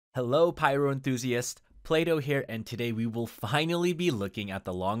Hello Pyro enthusiasts, Plato here, and today we will finally be looking at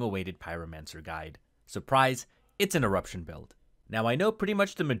the long-awaited Pyromancer guide. Surprise, it's an Eruption build. Now I know pretty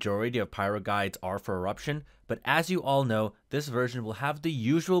much the majority of Pyro guides are for Eruption, but as you all know, this version will have the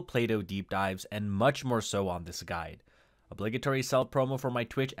usual Plato deep dives and much more so on this guide. Obligatory self-promo for my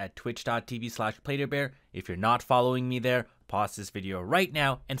Twitch at twitch.tv/PlatoBear. If you're not following me there, pause this video right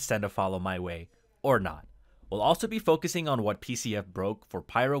now and send a follow my way. Or not. We'll also be focusing on what PCF broke for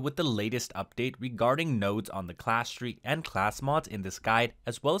Pyro with the latest update regarding nodes on the class tree and class mods in this guide,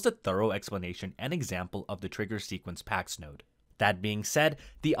 as well as a thorough explanation and example of the trigger sequence PAX node. That being said,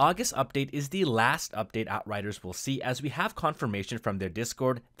 the August update is the last update Outriders will see, as we have confirmation from their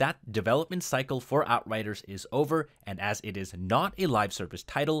Discord that development cycle for Outriders is over, and as it is not a live service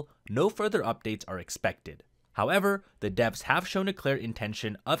title, no further updates are expected. However, the devs have shown a clear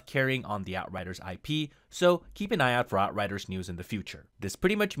intention of carrying on the Outriders IP, so keep an eye out for Outriders news in the future. This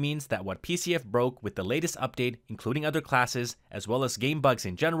pretty much means that what PCF broke with the latest update, including other classes, as well as game bugs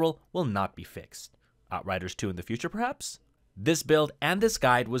in general, will not be fixed. Outriders 2 in the future perhaps? This build and this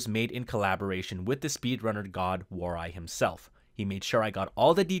guide was made in collaboration with the speedrunner god Warai himself. He made sure I got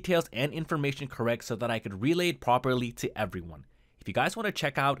all the details and information correct so that I could relay it properly to everyone. If you guys want to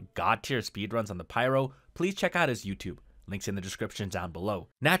check out god tier speedruns on the Pyro, please check out his YouTube. Links in the description down below.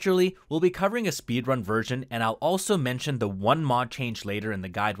 Naturally, we'll be covering a speedrun version, and I'll also mention the one mod change later in the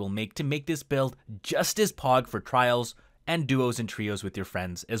guide we'll make to make this build just as pog for trials and duos and trios with your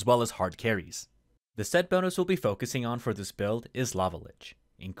friends, as well as hard carries. The set bonus we'll be focusing on for this build is Lava Lich.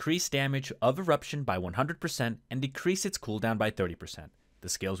 Increase damage of Eruption by 100% and decrease its cooldown by 30%. The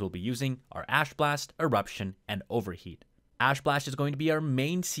skills we'll be using are Ash Blast, Eruption, and Overheat. Ash Blast is going to be our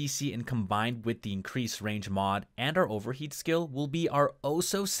main CC, and combined with the increased range mod and our Overheat skill will be our oh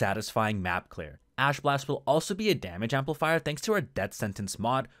so satisfying map clear. Ash Blast will also be a damage amplifier thanks to our Death Sentence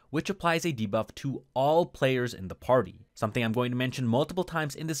mod, which applies a debuff to all players in the party. Something I'm going to mention multiple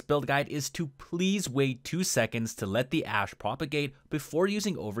times in this build guide is to please wait 2 seconds to let the Ash propagate before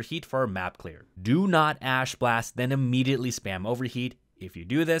using Overheat for our map clear. Do not Ash Blast, then immediately spam Overheat. If you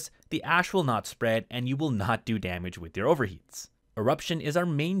do this, the Ash will not spread and you will not do damage with your Overheats. Eruption is our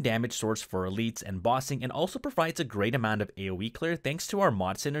main damage source for elites and bossing, and also provides a great amount of AoE clear thanks to our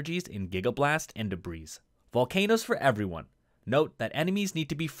mod synergies in Giga Blast and Debris. Volcanoes for everyone. Note that enemies need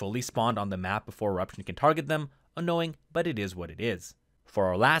to be fully spawned on the map before Eruption can target them. Annoying, but it is what it is. For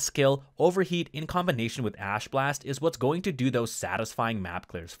our last skill, Overheat in combination with Ash Blast is what's going to do those satisfying map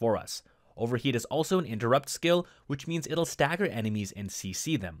clears for us. Overheat is also an interrupt skill, which means it'll stagger enemies and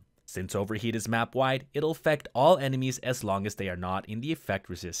CC them. Since Overheat is map wide, it'll affect all enemies as long as they are not in the effect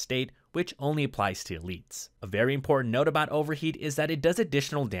resist state, which only applies to elites. A very important note about Overheat is that it does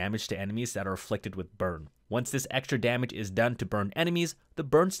additional damage to enemies that are afflicted with burn. Once this extra damage is done to burn enemies, the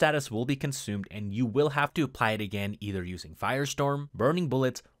burn status will be consumed and you will have to apply it again either using Firestorm, Burning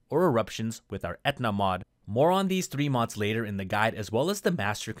Bullets, or Eruptions with our Etna mod. More on these 3 mods later in the guide, as well as the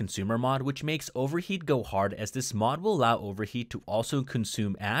Master Consumer mod, which makes Overheat go hard, as this mod will allow Overheat to also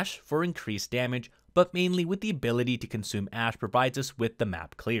consume Ash for increased damage, but mainly with the ability to consume Ash provides us with the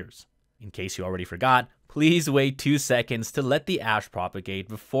map clears. In case you already forgot, please wait 2 seconds to let the Ash propagate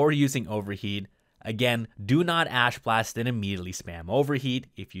before using Overheat. Again, do not Ash Blast and immediately spam Overheat.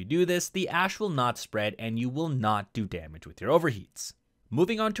 If you do this, the Ash will not spread and you will not do damage with your Overheats.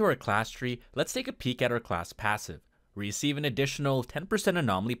 Moving on to our class tree, let's take a peek at our class passive. We receive an additional 10%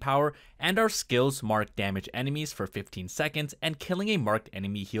 anomaly power, and our skills mark damage enemies for 15 seconds, and killing a marked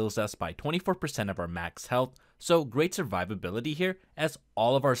enemy heals us by 24% of our max health, so great survivability here as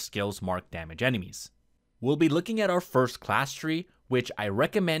all of our skills mark damage enemies. We'll be looking at our first class tree, which I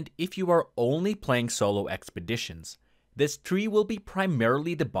recommend if you are only playing solo expeditions. This tree will be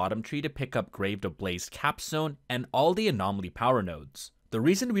primarily the bottom tree to pick up Graved Ablaze Capstone and all the anomaly power nodes. The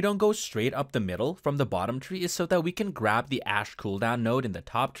reason we don't go straight up the middle from the bottom tree is so that we can grab the Ash cooldown node in the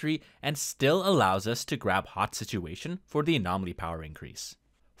top tree, and still allows us to grab Hot Situation for the anomaly power increase.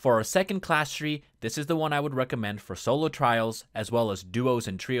 For our second class tree, this is the one I would recommend for solo trials, as well as duos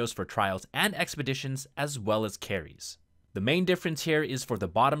and trios for trials and expeditions, as well as carries. The main difference here is for the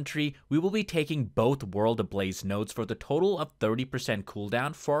bottom tree, we will be taking both World Ablaze nodes for the total of 30%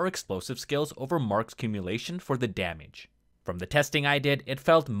 cooldown for our explosive skills over Mark's accumulation for the damage. From the testing I did, it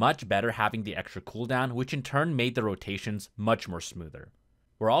felt much better having the extra cooldown, which in turn made the rotations much more smoother.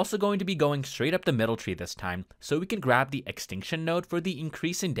 We're also going to be going straight up the middle tree this time, so we can grab the Extinction node for the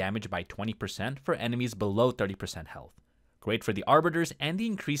increase in damage by 20% for enemies below 30% health. Great for the Arbiters and the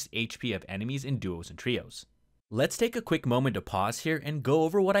increased HP of enemies in duos and trios. Let's take a quick moment to pause here and go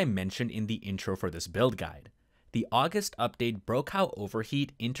over what I mentioned in the intro for this build guide. The August update broke how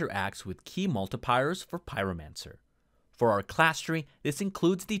Overheat interacts with key multipliers for Pyromancer. For our class tree, this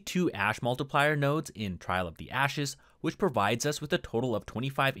includes the 2 Ash multiplier nodes in Trial of the Ashes, which provides us with a total of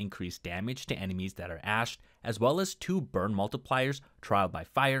 25 increased damage to enemies that are ashed, as well as 2 burn multipliers, Trial by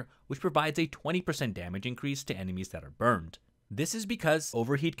Fire, which provides a 20% damage increase to enemies that are burned. This is because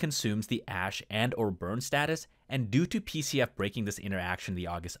Overheat consumes the Ash and or Burn status, and due to PCF breaking this interaction in the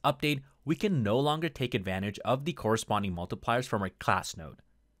August update, we can no longer take advantage of the corresponding multipliers from our class node.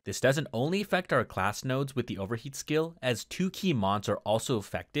 This doesn't only affect our class nodes with the Overheat skill, as 2 key mods are also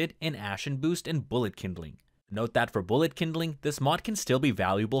affected in Ashen Boost and Bullet Kindling. Note that for Bullet Kindling, this mod can still be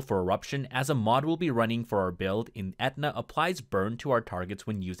valuable for Eruption, as a mod will be running for our build in Etna applies burn to our targets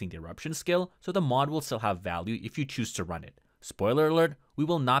when using the Eruption skill, so the mod will still have value if you choose to run it. Spoiler alert, we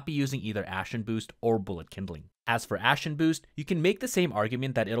will not be using either Ashen Boost or Bullet Kindling. As for Ashen Boost, you can make the same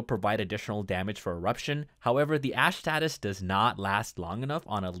argument that it'll provide additional damage for Eruption, however the Ash status does not last long enough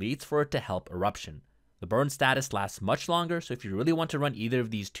on elites for it to help Eruption. The Burn status lasts much longer, so if you really want to run either of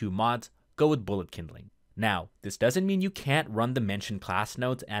these 2 mods, go with Bullet Kindling. Now, this doesn't mean you can't run the mentioned class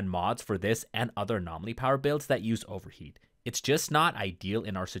nodes and mods for this and other anomaly power builds that use Overheat. It's just not ideal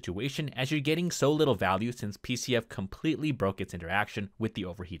in our situation, as you're getting so little value since PCF completely broke its interaction with the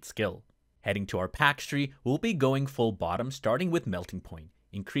Overheat skill. Heading to our PAX tree, we'll be going full bottom starting with Melting Point.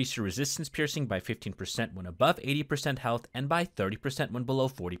 Increase your resistance piercing by 15% when above 80% health and by 30% when below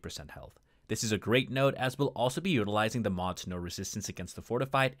 40% health. This is a great node, as we'll also be utilizing the mods No Resistance Against the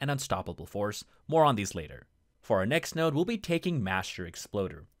Fortified and Unstoppable Force, more on these later. For our next node, we'll be taking Master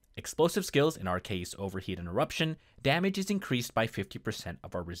Exploder. Explosive skills, in our case Overheat and Eruption, damage is increased by 50%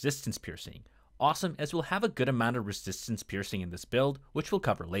 of our resistance piercing. Awesome, as we'll have a good amount of resistance piercing in this build, which we'll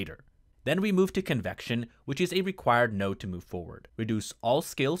cover later. Then we move to Convection, which is a required node to move forward. Reduce all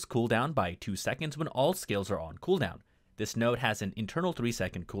skills cooldown by 2 seconds when all skills are on cooldown. This node has an internal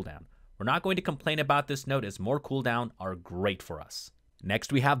 3-second cooldown. We're not going to complain about this node, as more cooldown are great for us.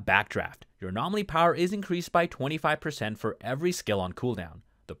 Next we have Backdraft. Your anomaly power is increased by 25% for every skill on cooldown.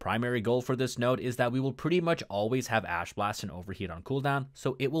 The primary goal for this node is that we will pretty much always have Ash Blast and Overheat on cooldown,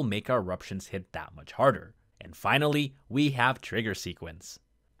 so it will make our eruptions hit that much harder. And finally, we have Trigger Sequence.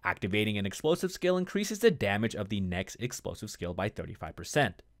 Activating an explosive skill increases the damage of the next explosive skill by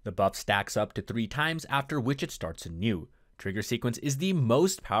 35%. The buff stacks up to 3 times, after which it starts anew. Trigger Sequence is the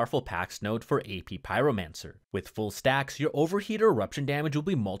most powerful PAX node for AP Pyromancer. With full stacks, your Overheat or Eruption damage will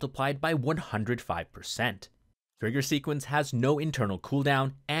be multiplied by 105%. Trigger Sequence has no internal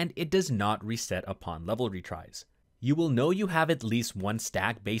cooldown, and it does not reset upon level retries. You will know you have at least 1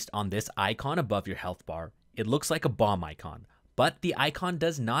 stack based on this icon above your health bar. It looks like a bomb icon, but the icon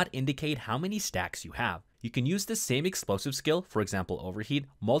does not indicate how many stacks you have. You can use the same explosive skill, for example Overheat,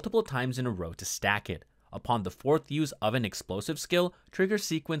 multiple times in a row to stack it. Upon the 4th use of an explosive skill, Trigger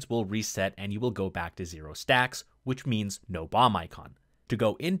Sequence will reset and you will go back to 0 stacks, which means no bomb icon. To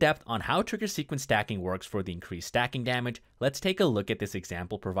go in depth on how Trigger Sequence stacking works for the increased stacking damage, let's take a look at this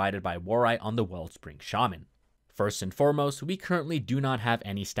example provided by Wareye on the Wellspring Shaman. First and foremost, we currently do not have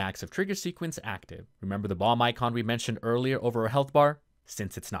any stacks of Trigger Sequence active. Remember the bomb icon we mentioned earlier over our health bar?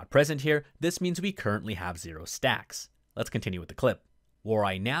 Since it's not present here, this means we currently have 0 stacks. Let's continue with the clip.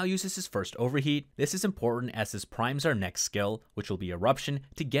 Wareye now uses his first Overheat. This is important as this primes our next skill, which will be Eruption,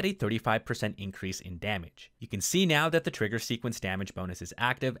 to get a 35% increase in damage. You can see now that the Trigger Sequence damage bonus is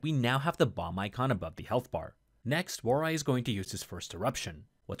active. We now have the bomb icon above the health bar. Next, Wareye is going to use his first Eruption.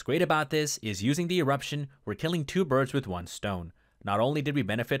 What's great about this is using the Eruption, we're killing 2 birds with 1 stone. Not only did we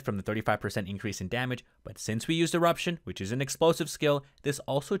benefit from the 35% increase in damage, but since we used Eruption, which is an explosive skill, this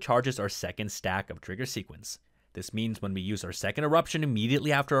also charges our second stack of Trigger Sequence. This means when we use our second Eruption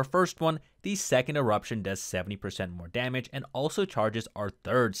immediately after our first one, the second Eruption does 70% more damage and also charges our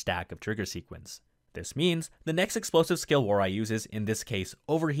third stack of Trigger Sequence. This means the next explosive skill Wareye uses, in this case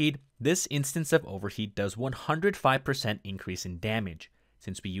Overheat, this instance of Overheat does 105% increase in damage.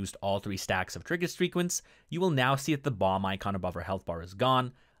 Since we used all 3 stacks of Trigger Sequence, you will now see that the bomb icon above our health bar is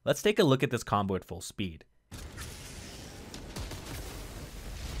gone. Let's take a look at this combo at full speed.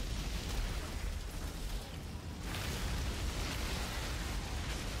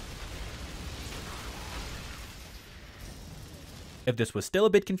 If this was still a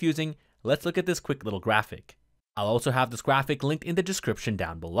bit confusing, let's look at this quick little graphic. I'll also have this graphic linked in the description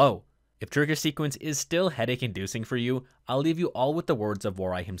down below. If Trigger Sequence is still headache inducing for you, I'll leave you all with the words of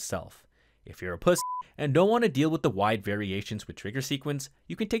Wareye himself. If you're a pussy and don't want to deal with the wide variations with Trigger Sequence,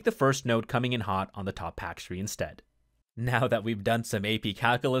 you can take the first node coming in hot on the top PAX tree instead. Now that we've done some AP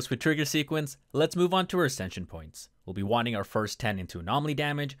calculus with trigger sequence, let's move on to our Ascension Points. We'll be wanting our first 10 into anomaly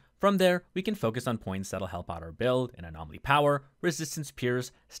damage. From there, we can focus on points that'll help out our build in anomaly power, resistance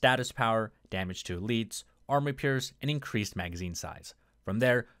pierce, status power, damage to elites, armor pierce, and increased magazine size. From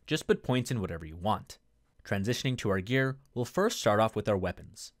there, just put points in whatever you want. Transitioning to our gear, we'll first start off with our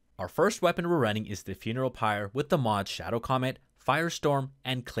weapons. Our first weapon we're running is the Funeral Pyre with the mods Shadow Comet, Firestorm,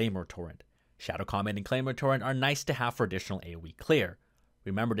 and Claymore Torrent. Shadow Comet and Claymore Torrent are nice to have for additional AoE clear.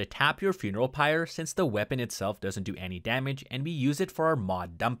 Remember to tap your Funeral Pyre since the weapon itself doesn't do any damage and we use it for our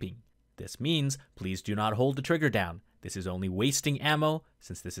mod dumping. This means please do not hold the trigger down. This is only wasting ammo.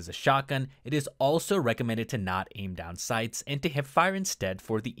 Since this is a shotgun, it is also recommended to not aim down sights and to hip fire instead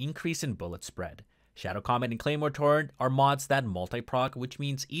for the increase in bullet spread. Shadow Comet and Claymore Torrent are mods that multi-proc, which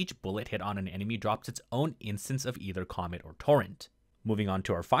means each bullet hit on an enemy drops its own instance of either Comet or Torrent. Moving on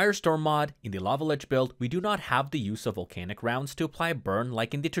to our Firestorm mod, in the Lava Lich build, we do not have the use of volcanic rounds to apply burn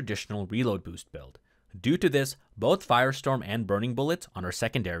like in the traditional reload boost build. Due to this, both Firestorm and burning bullets on our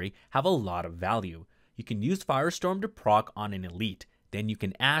secondary have a lot of value. You can use Firestorm to proc on an elite, then you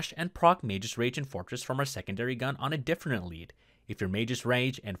can Ash and proc Mage's Rage and Fortress from our secondary gun on a different elite. If your Mage's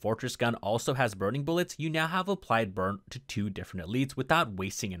Rage and Fortress gun also has burning bullets, you now have applied burn to 2 different elites without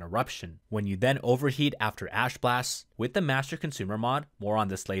wasting an Eruption. When you then overheat after Ash Blasts, with the Master Consumer mod, more on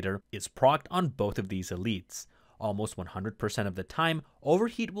this later, is procced on both of these elites. Almost 100% of the time,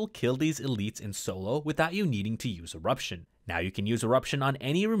 overheat will kill these elites in solo without you needing to use Eruption. Now you can use Eruption on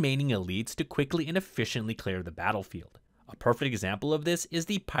any remaining elites to quickly and efficiently clear the battlefield. A perfect example of this is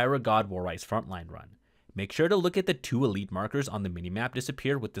the Pyro God War Ice frontline run. Make sure to look at the 2 elite markers on the minimap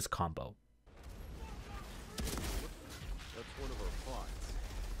disappear with this combo. That's one of our plots.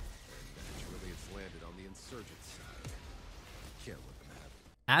 And naturally it's landed on the insurgent side. Can't let them have it.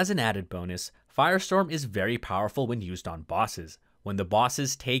 As an added bonus, Firestorm is very powerful when used on bosses. When the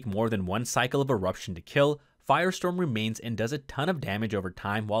bosses take more than 1 cycle of Eruption to kill, Firestorm remains and does a ton of damage over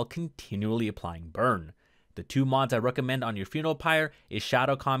time while continually applying burn. The 2 mods I recommend on your Funeral Pyre is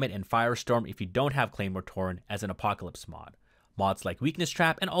Shadow Comet and Firestorm if you don't have Claymore Torrent as an Apocalypse mod. Mods like Weakness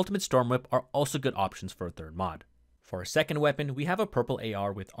Trap and Ultimate Storm Whip are also good options for a 3rd mod. For our second weapon, we have a purple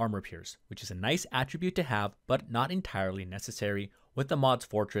AR with Armor Pierce, which is a nice attribute to have but not entirely necessary with the mods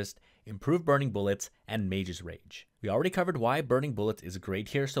Fortress, Improved Burning Bullets, and Mage's Rage. We already covered why Burning Bullets is great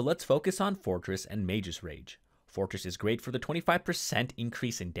here, so let's focus on Fortress and Mage's Rage. Fortress is great for the 25%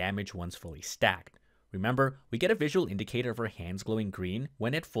 increase in damage once fully stacked. Remember, we get a visual indicator of our hands glowing green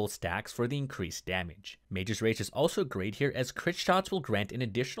when at full stacks for the increased damage. Mage's Rage is also great here as crit shots will grant an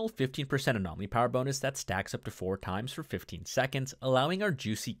additional 15% anomaly power bonus that stacks up to 4 times for 15 seconds, allowing our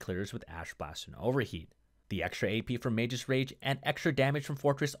juicy clears with Ash Blast and Overheat. The extra AP from Mage's Rage and extra damage from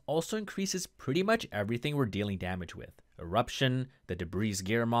Fortress also increases pretty much everything we're dealing damage with. Eruption, the Debris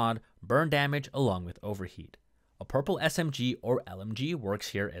Gear mod, burn damage along with Overheat. A purple SMG or LMG works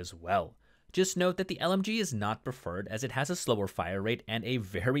here as well. Just note that the LMG is not preferred as it has a slower fire rate and a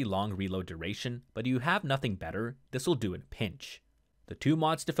very long reload duration, but if you have nothing better, this will do in a pinch. The 2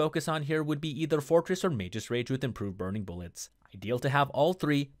 mods to focus on here would be either Fortress or Mage's Rage with improved burning bullets. Ideal to have all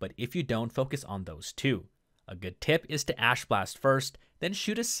 3, but if you don't, focus on those 2. A good tip is to Ash Blast first, then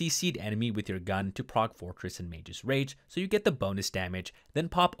shoot a CC'd enemy with your gun to proc Fortress and Mage's Rage so you get the bonus damage, then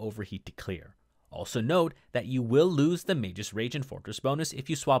pop Overheat to clear. Also note that you will lose the Mage's Rage and Fortress bonus if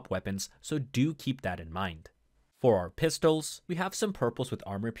you swap weapons, so do keep that in mind. For our pistols, we have some purples with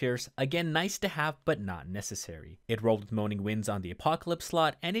Armor Pierce, again nice to have but not necessary. It rolled with Moaning Winds on the Apocalypse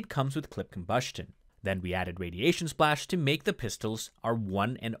slot and it comes with Clip Combustion. Then we added Radiation Splash to make the pistols our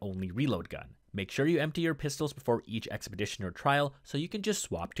one and only reload gun. Make sure you empty your pistols before each expedition or trial so you can just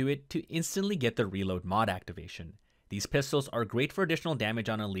swap to it to instantly get the reload mod activation. These pistols are great for additional damage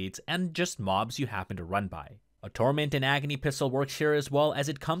on elites and just mobs you happen to run by. A Torment and Agony pistol works here as well as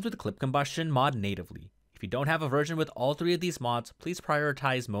it comes with Clip Combustion mod natively. If you don't have a version with all 3 of these mods, please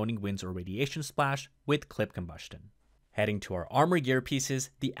prioritize Moaning Winds or Radiation Splash with Clip Combustion. Heading to our armor gear pieces,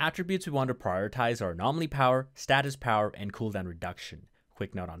 the attributes we want to prioritize are Anomaly Power, Status Power, and Cooldown Reduction.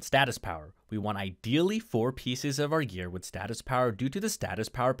 Quick note on Status Power, we want ideally 4 pieces of our gear with Status Power due to the Status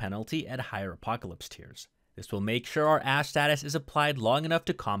Power penalty at higher Apocalypse tiers. This will make sure our Ash status is applied long enough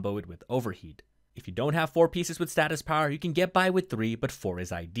to combo it with Overheat. If you don't have 4 pieces with Status Power, you can get by with 3, but 4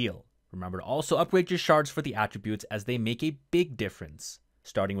 is ideal. Remember to also upgrade your shards for the attributes as they make a big difference.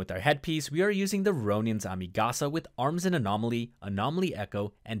 Starting with our headpiece, we are using the Ronin's Amigasa with Arms and Anomaly, Anomaly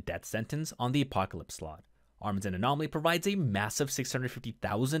Echo, and Death Sentence on the Apocalypse slot. Arms and Anomaly provides a massive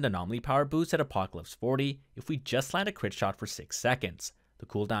 650,000 anomaly power boost at Apocalypse 40 if we just land a crit shot for 6 seconds. The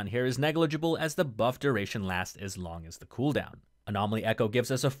cooldown here is negligible as the buff duration lasts as long as the cooldown. Anomaly Echo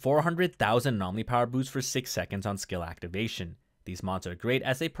gives us a 400,000 anomaly power boost for 6 seconds on skill activation. These mods are great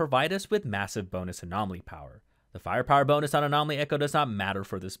as they provide us with massive bonus anomaly power. The firepower bonus on Anomaly Echo does not matter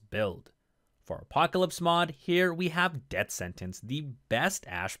for this build. For Apocalypse mod, here we have Death Sentence, the best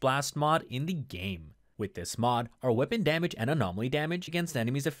Ash Blast mod in the game. With this mod, our weapon damage and anomaly damage against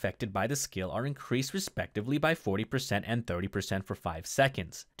enemies affected by the skill are increased respectively by 40% and 30% for 5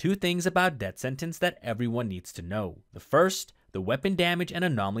 seconds. Two things about Death Sentence that everyone needs to know. The first, the weapon damage and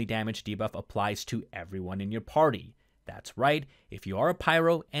anomaly damage debuff applies to everyone in your party. That's right, if you are a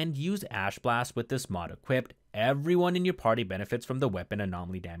Pyro and use Ash Blast with this mod equipped, everyone in your party benefits from the weapon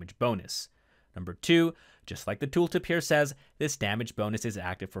anomaly damage bonus. Number 2, just like the tooltip here says, this damage bonus is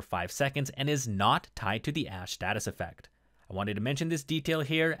active for 5 seconds and is not tied to the Ash status effect. I wanted to mention this detail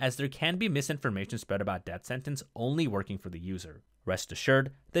here as there can be misinformation spread about Death Sentence only working for the user. Rest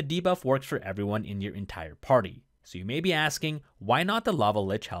assured, the debuff works for everyone in your entire party. So you may be asking, why not the Lava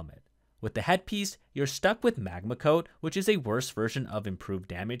Lich helmet? With the headpiece, you're stuck with Magma Coat, which is a worse version of improved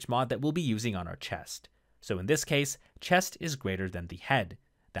damage mod that we'll be using on our chest. So in this case, chest is greater than the head.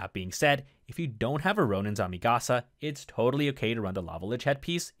 That being said, if you don't have a Ronin's Amigasa, it's totally okay to run the Lava Lich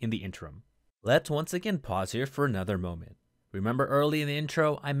headpiece in the interim. Let's once again pause here for another moment. Remember early in the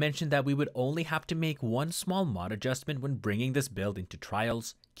intro, I mentioned that we would only have to make one small mod adjustment when bringing this build into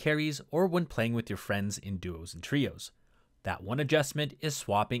trials, carries, or when playing with your friends in duos and trios. That one adjustment is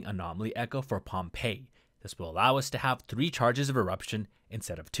swapping Anomaly Echo for Pompeii. This will allow us to have 3 charges of Eruption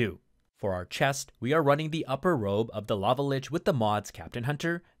instead of 2. For our chest, we are running the upper robe of the Lava Lich with the mods Captain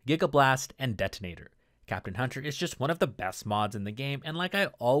Hunter, Giga Blast, and Detonator. Captain Hunter is just one of the best mods in the game, and like I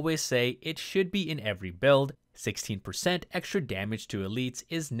always say, it should be in every build. 16% extra damage to elites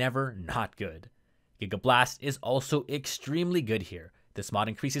is never not good. Giga Blast is also extremely good here. This mod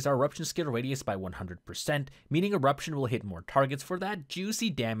increases our Eruption skill radius by 100%, meaning Eruption will hit more targets for that juicy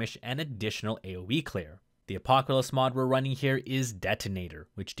damage and additional AoE clear. The Apocalypse mod we're running here is Detonator,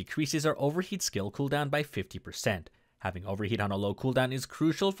 which decreases our overheat skill cooldown by 50%. Having overheat on a low cooldown is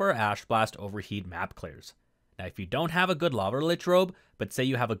crucial for Ash Blast overheat map clears. Now if you don't have a good Lava Lich robe, but say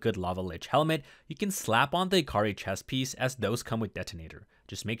you have a good Lava Lich helmet, you can slap on the Ikari chest piece as those come with Detonator.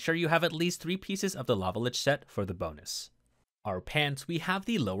 Just make sure you have at least 3 pieces of the Lava Lich set for the bonus. Our pants, we have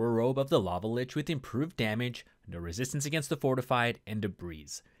the lower robe of the Lava Lich with improved damage, no resistance against the fortified, and debris.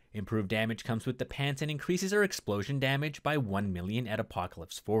 Improved damage comes with the pants and increases our explosion damage by 1 million at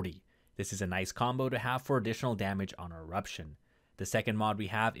Apocalypse 40. This is a nice combo to have for additional damage on our Eruption. The second mod we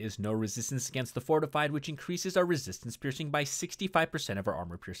have is no resistance against the fortified, which increases our resistance piercing by 65% of our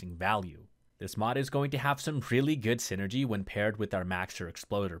armor piercing value. This mod is going to have some really good synergy when paired with our Maxer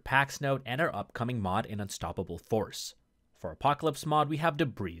Exploder PAX node and our upcoming mod in Unstoppable Force. For Apocalypse mod, we have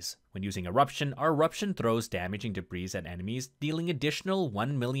Debris. When using Eruption, our Eruption throws damaging debris at enemies, dealing additional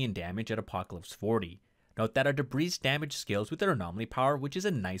 1 million damage at Apocalypse 40. Note that our Debris damage scales with their anomaly power, which is a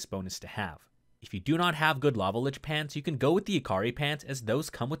nice bonus to have. If you do not have good Lava Lich pants, you can go with the Ikari pants as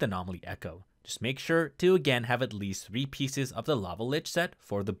those come with Anomaly Echo. Just make sure to again have at least 3 pieces of the Lava Lich set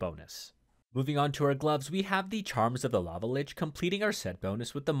for the bonus. Moving on to our gloves, we have the Charms of the Lava Lich, completing our set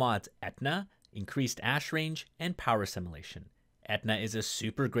bonus with the mods Etna, Increased Ash Range, and Power Assimilation. Etna is a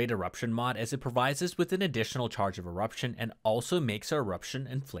super great Eruption mod as it provides us with an additional charge of Eruption and also makes our Eruption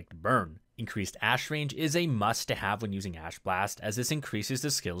inflict burn. Increased Ash Range is a must to have when using Ash Blast as this increases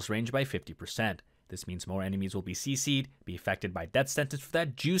the skill's range by 50%. This means more enemies will be CC'd, be affected by Death Sentence for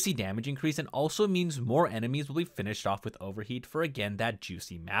that juicy damage increase, and also means more enemies will be finished off with Overheat for again that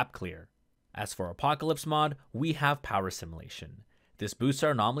juicy map clear. As for Apocalypse mod, we have Power Assimilation. This boosts our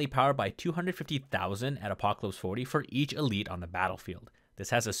anomaly power by 250,000 at Apocalypse 40 for each elite on the battlefield.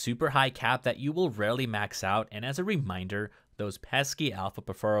 This has a super high cap that you will rarely max out, and as a reminder, those pesky Alpha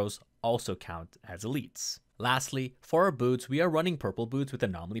Perforos also count as elites. Lastly, for our boots, we are running purple boots with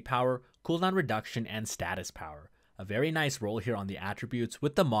anomaly power, cooldown reduction, and status power. A very nice roll here on the attributes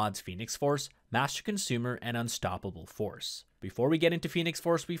with the mods Phoenix Force, Master Consumer, and Unstoppable Force. Before we get into Phoenix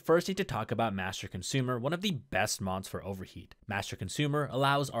Force, we first need to talk about Master Consumer, one of the best mods for Overheat. Master Consumer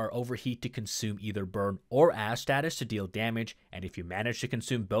allows our Overheat to consume either Burn or Ash status to deal damage, and if you manage to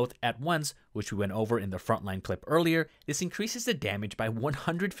consume both at once, which we went over in the frontline clip earlier, this increases the damage by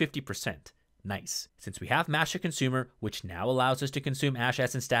 150%. Nice. Since we have Master Consumer, which now allows us to consume Ash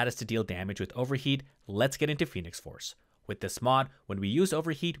Essence status to deal damage with Overheat, let's get into Phoenix Force. With this mod, when we use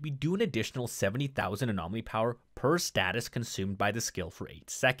Overheat, we do an additional 70,000 anomaly power per status consumed by the skill for 8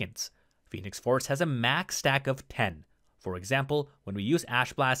 seconds. Phoenix Force has a max stack of 10. For example, when we use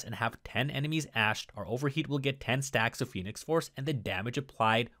Ash Blast and have 10 enemies ashed, our overheat will get 10 stacks of Phoenix Force and the damage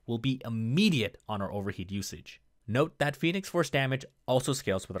applied will be immediate on our overheat usage. Note that Phoenix Force damage also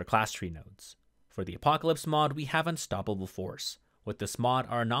scales with our class tree nodes. For the Apocalypse mod, we have Unstoppable Force. With this mod,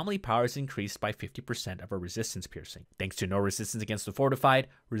 our anomaly power is increased by 50% of our resistance piercing. Thanks to no resistance against the fortified,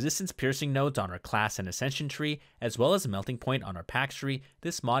 resistance piercing nodes on our class and ascension tree, as well as a melting point on our PAX tree,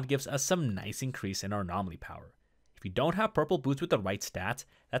 this mod gives us some nice increase in our anomaly power. If you don't have purple boots with the right stats,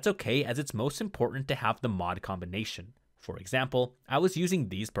 that's okay, as it's most important to have the mod combination. For example, I was using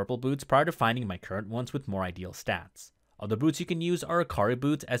these purple boots prior to finding my current ones with more ideal stats. Other boots you can use are Akari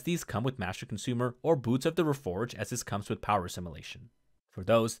boots, as these come with Master Consumer, or Boots of the Reforged, as this comes with Power Assimilation. For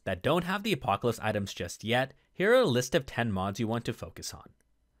those that don't have the Apocalypse items just yet, here are a list of 10 mods you want to focus on.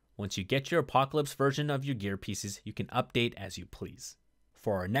 Once you get your Apocalypse version of your gear pieces, you can update as you please.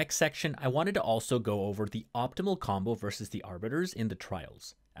 For our next section, I wanted to also go over the optimal combo versus the Arbiters in the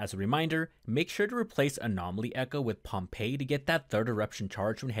Trials. As a reminder, make sure to replace Anomaly Echo with Pompeii to get that third Eruption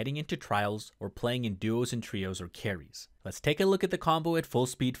charge when heading into Trials or playing in duos and trios or carries. Let's take a look at the combo at full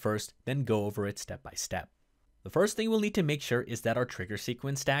speed first, then go over it step by step. The first thing we'll need to make sure is that our trigger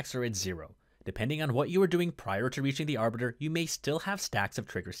sequence stacks are at 0. Depending on what you were doing prior to reaching the Arbiter, you may still have stacks of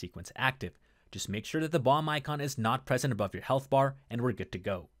trigger sequence active. Just make sure that the bomb icon is not present above your health bar, and we're good to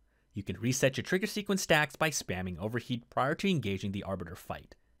go. You can reset your trigger sequence stacks by spamming overheat prior to engaging the Arbiter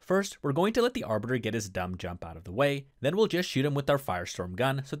fight. First, we're going to let the Arbiter get his dumb jump out of the way, then we'll just shoot him with our Firestorm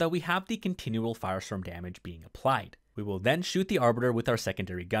gun so that we have the continual Firestorm damage being applied. We will then shoot the Arbiter with our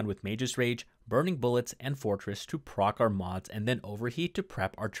secondary gun with Mage's Rage, Burning Bullets, and Fortress to proc our mods, and then overheat to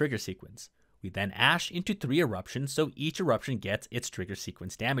prep our trigger sequence. We then Ash into 3 eruptions so each eruption gets its trigger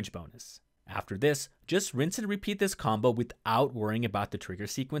sequence damage bonus. After this, just rinse and repeat this combo without worrying about the trigger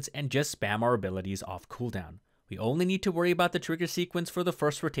sequence and just spam our abilities off cooldown. We only need to worry about the trigger sequence for the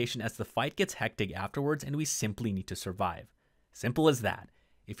first rotation, as the fight gets hectic afterwards and we simply need to survive. Simple as that.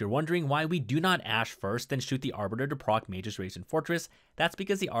 If you're wondering why we do not Ash first then shoot the Arbiter to proc Mage's Rage and Fortress, that's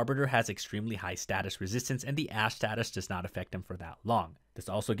because the Arbiter has extremely high status resistance and the Ash status does not affect him for that long. This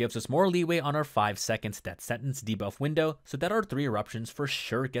also gives us more leeway on our 5 seconds Death Sentence debuff window, so that our 3 eruptions for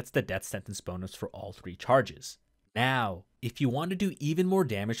sure gets the Death Sentence bonus for all 3 charges. Now, if you want to do even more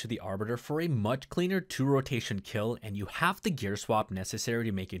damage to the Arbiter for a much cleaner 2 rotation kill and you have the gear swap necessary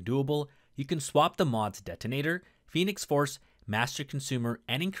to make it doable, you can swap the mods Detonator, Phoenix Force, Master Consumer,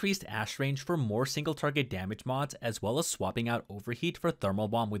 and increased Ash range for more single target damage mods, as well as swapping out Overheat for Thermal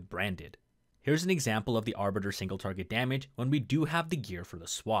Bomb with Branded. Here's an example of the Arbiter single target damage when we do have the gear for the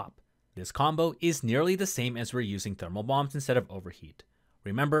swap. This combo is nearly the same as we're using Thermal Bombs instead of Overheat.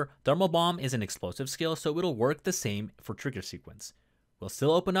 Remember, Thermal Bomb is an explosive skill, so it'll work the same for trigger sequence. We'll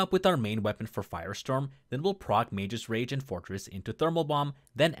still open up with our main weapon for Firestorm, then we'll proc Mage's Rage and Fortress into Thermal Bomb,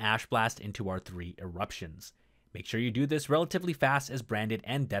 then Ash Blast into our 3 eruptions. Make sure you do this relatively fast, as Branded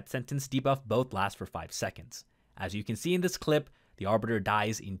and Death Sentence debuff both last for 5 seconds. As you can see in this clip, the Arbiter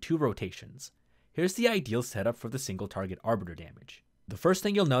dies in 2 rotations. Here's the ideal setup for the single target Arbiter damage. The first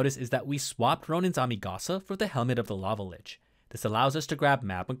thing you'll notice is that we swapped Ronin's Amigasa for the helmet of the Lava Lich. This allows us to grab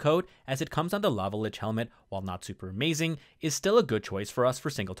Magma Code, as it comes on the Lava Lich helmet, while not super amazing, is still a good choice for us for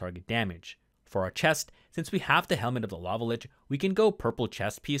single target damage. For our chest, since we have the helmet of the Lava Lich, we can go purple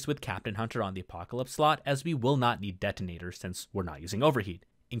chest piece with Captain Hunter on the Apocalypse slot, as we will not need Detonator since we're not using Overheat.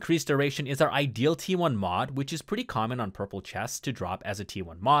 Increased Duration is our ideal T1 mod, which is pretty common on purple chests to drop as a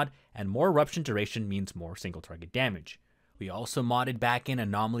T1 mod, and more Eruption Duration means more single target damage. We also modded back in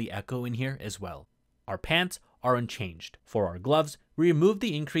Anomaly Echo in here as well. Our pants are unchanged. For our gloves, we removed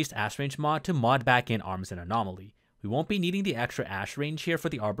the increased Ash range mod to mod back in Arms and Anomaly. We won't be needing the extra Ash range here for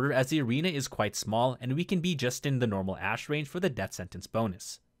the Arbiter, as the arena is quite small and we can be just in the normal Ash range for the Death Sentence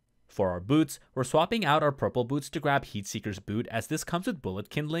bonus. For our boots, we're swapping out our purple boots to grab Heatseeker's boot, as this comes with Bullet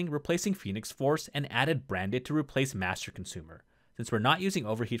Kindling, replacing Phoenix Force, and added Branded to replace Master Consumer. Since we're not using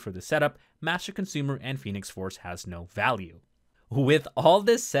Overheat for the setup, Master Consumer and Phoenix Force has no value. With all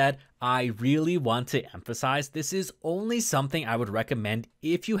this said, I really want to emphasize this is only something I would recommend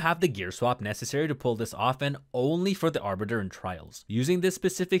if you have the gear swap necessary to pull this off, and only for the Arbiter and Trials. Using this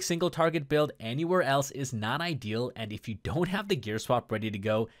specific single target build anywhere else is not ideal, and if you don't have the gear swap ready to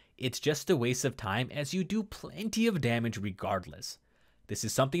go, it's just a waste of time, as you do plenty of damage regardless. This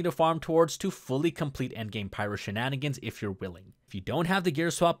is something to farm towards to fully complete endgame Pyro shenanigans if you're willing. If you don't have the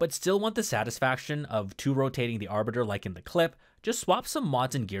gear swap but still want the satisfaction of 2 rotating the Arbiter like in the clip, just swap some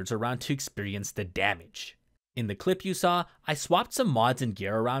mods and gears around to experience the damage. In the clip you saw, I swapped some mods and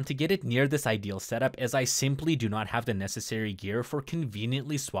gear around to get it near this ideal setup, as I simply do not have the necessary gear for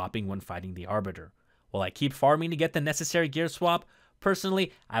conveniently swapping when fighting the Arbiter. Will I keep farming to get the necessary gear swap?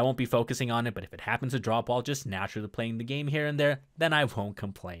 Personally, I won't be focusing on it, but if it happens to drop while just naturally playing the game here and there, then I won't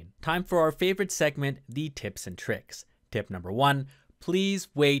complain. Time for our favorite segment, the tips and tricks. Tip number 1, please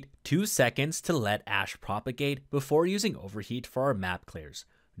wait 2 seconds to let Ash propagate before using Overheat for our map clears.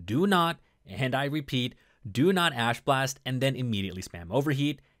 Do not, and I repeat, do not Ash Blast and then immediately spam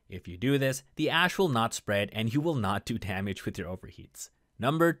Overheat. If you do this, the Ash will not spread and you will not do damage with your Overheats.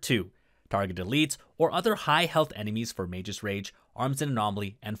 Number 2, target elites or other high health enemies for Mage's Rage, Arms and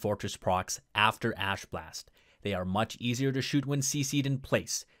Anomaly, and Fortress procs after Ash Blast. They are much easier to shoot when CC'd in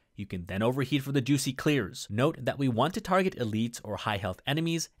place. You can then overheat for the juicy clears. Note that we want to target elites or high health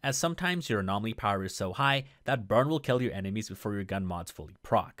enemies, as sometimes your anomaly power is so high that burn will kill your enemies before your gun mods fully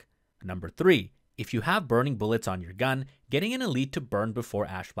proc. Number 3, if you have burning bullets on your gun, getting an elite to burn before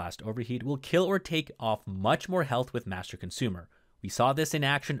Ash Blast overheat will kill or take off much more health with Master Consumer. We saw this in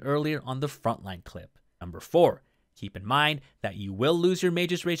action earlier on the Frontline clip. Number 4, keep in mind that you will lose your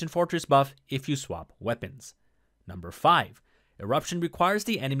Mage's Rage and Fortress buff if you swap weapons. Number 5, Eruption requires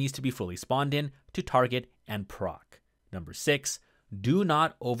the enemies to be fully spawned in to target and proc. Number 6, do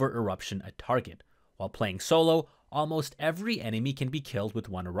not over Eruption a target. While playing solo, almost every enemy can be killed with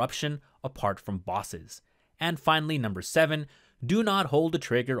one Eruption apart from bosses. And finally, number 7, do not hold the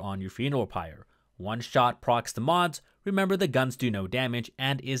trigger on your Funeral Pyre. One shot procs the mods, remember the guns do no damage,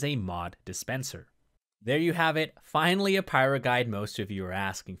 and is a mod dispenser. There you have it, finally a Pyro guide most of you are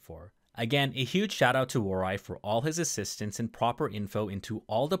asking for. Again, a huge shout out to Warai for all his assistance and proper info into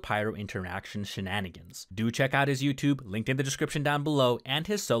all the Pyro interaction shenanigans. Do check out his YouTube, linked in the description down below, and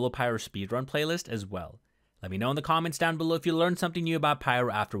his solo Pyro speedrun playlist as well. Let me know in the comments down below if you learned something new about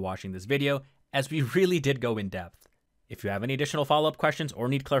Pyro after watching this video, as we really did go in depth. If you have any additional follow-up questions or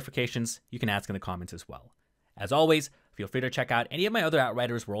need clarifications, you can ask in the comments as well. As always, feel free to check out any of my other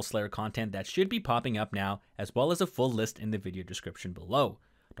Outriders Worldslayer content that should be popping up now, as well as a full list in the video description below.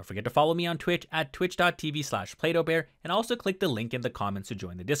 Don't forget to follow me on Twitch at twitch.tv/PlatoBear, and also click the link in the comments to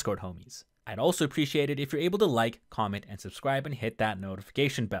join the Discord homies. I'd also appreciate it if you're able to like, comment, and subscribe and hit that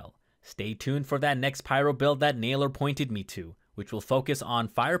notification bell. Stay tuned for that next Pyro build that Naylor pointed me to, which will focus on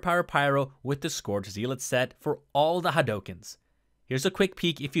Firepower Pyro with the Scourge Zealot set for all the Hadoukens. Here's a quick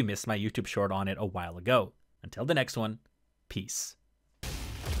peek if you missed my YouTube short on it a while ago. Until the next one, peace.